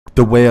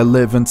The way I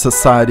live in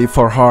society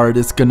for hard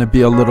is gonna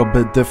be a little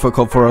bit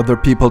difficult for other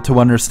people to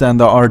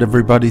understand the art.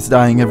 Everybody's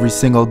dying every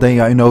single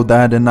day, I know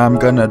that, and I'm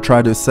gonna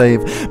try to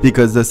save,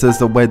 because this is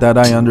the way that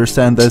I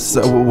understand this.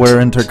 We're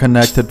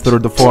interconnected through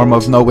the form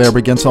of no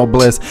arrogance, no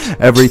bliss.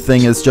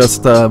 Everything is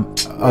just a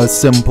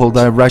simple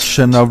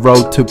direction, a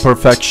road to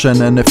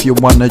perfection, and if you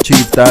want to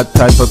achieve that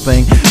type of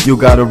thing, you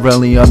gotta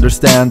really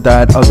understand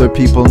that other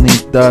people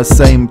need the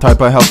same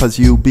type of help as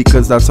you,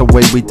 because that's the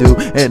way we do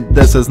it.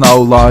 This is no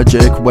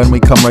logic when we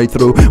come right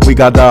through. We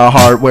got the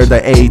heart, we're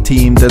the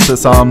A-team. This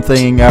is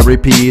something I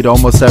repeat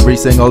almost every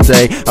single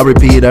day. I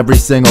repeat every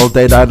single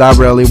day that I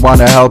really want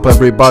to help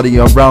everybody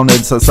around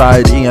in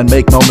society, and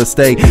make no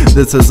mistake,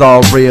 this is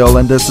all real,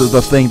 and this is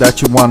the thing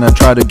that you want to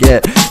try to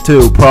get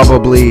to.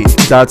 Probably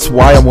that's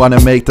why I want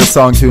to make the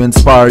song, to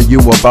inspire you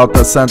about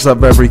the sense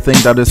of everything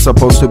that is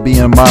supposed to be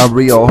in my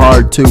real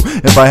heart too.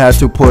 If I had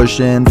to push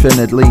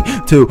infinitely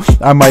too,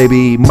 I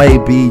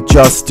maybe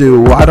just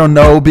do, I don't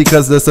know,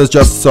 because this is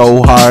just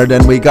so hard,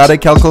 and we gotta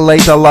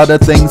calculate a lot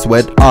of things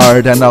with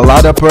art, and a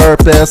lot of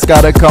purpose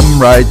gotta come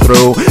right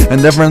through,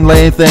 and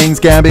differently things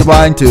can be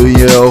blind to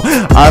you.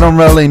 I don't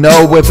really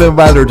know if it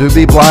better to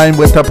be blind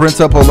with the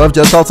principle of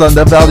just thoughts and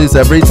the values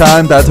every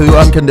time that two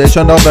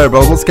unconditional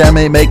variables can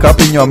make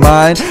up in your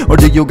mind, or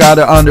do you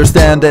gotta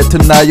understand it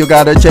tonight? You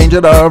gotta change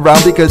it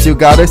around, because you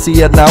gotta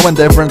see it now and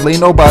differently.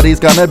 Nobody's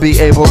gonna be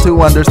able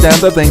to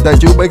understand the thing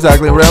that you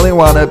exactly really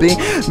wanna be,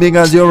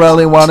 because you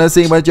really wanna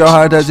see with your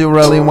heart as you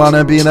really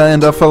wanna be, in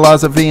the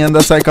philosophy and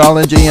the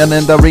psychology and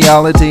in the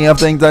reality of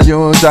things that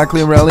you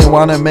exactly really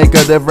wanna make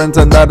a difference,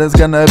 and that is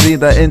gonna be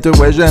the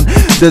intuition.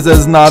 This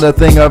is not a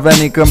thing of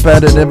any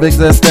competitive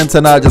existence,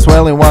 and I just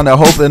really wanna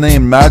hope and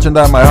imagine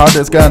that my heart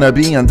is gonna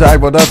be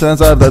intact with the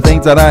sense of the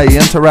things that I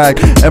interact.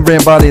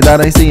 Everybody that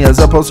I see is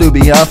supposed to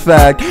be a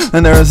fact,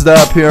 and there's the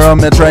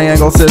pyramid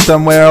triangle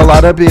system where a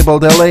lot of people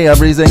delay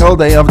every single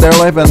day of their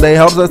life, and they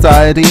help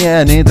society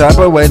any type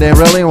of way they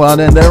really want,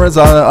 and there is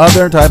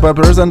other type of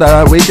person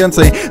that we can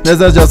see.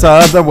 This is just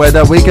another way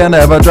that we can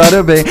ever try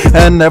to be,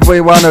 and if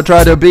we want to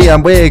try to be,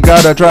 and we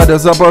gotta try to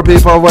support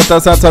people with the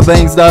sense of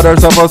things that are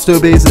supposed to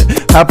be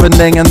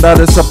happening, and that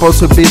is supposed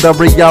to be the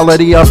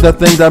reality of the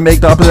things that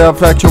make up the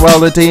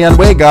factuality, and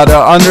we gotta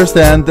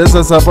understand this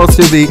is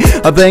supposed to be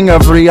a thing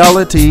of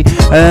reality,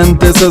 and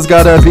this has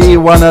gotta be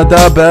one of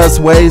the best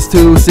ways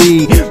to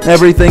see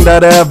everything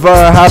that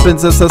ever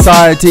happens in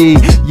society.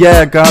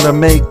 Yeah, gotta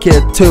make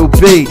it to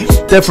be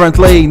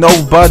differently.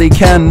 Nobody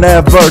can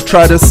ever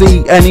try to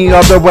see any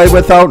other way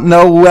without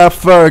no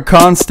effort.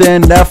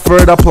 Constant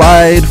effort,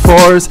 applied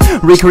force,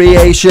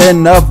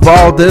 recreation of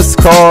all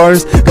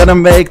discourse. Gonna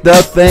make the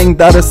thing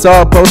that is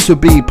supposed to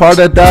be part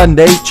of the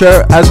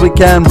nature as we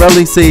can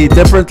really see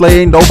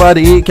differently.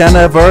 Nobody can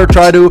ever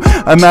try to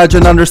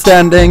imagine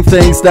understanding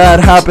things that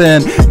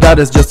happen. That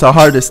is just the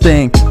hardest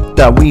thing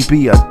that we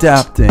be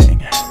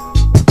adapting.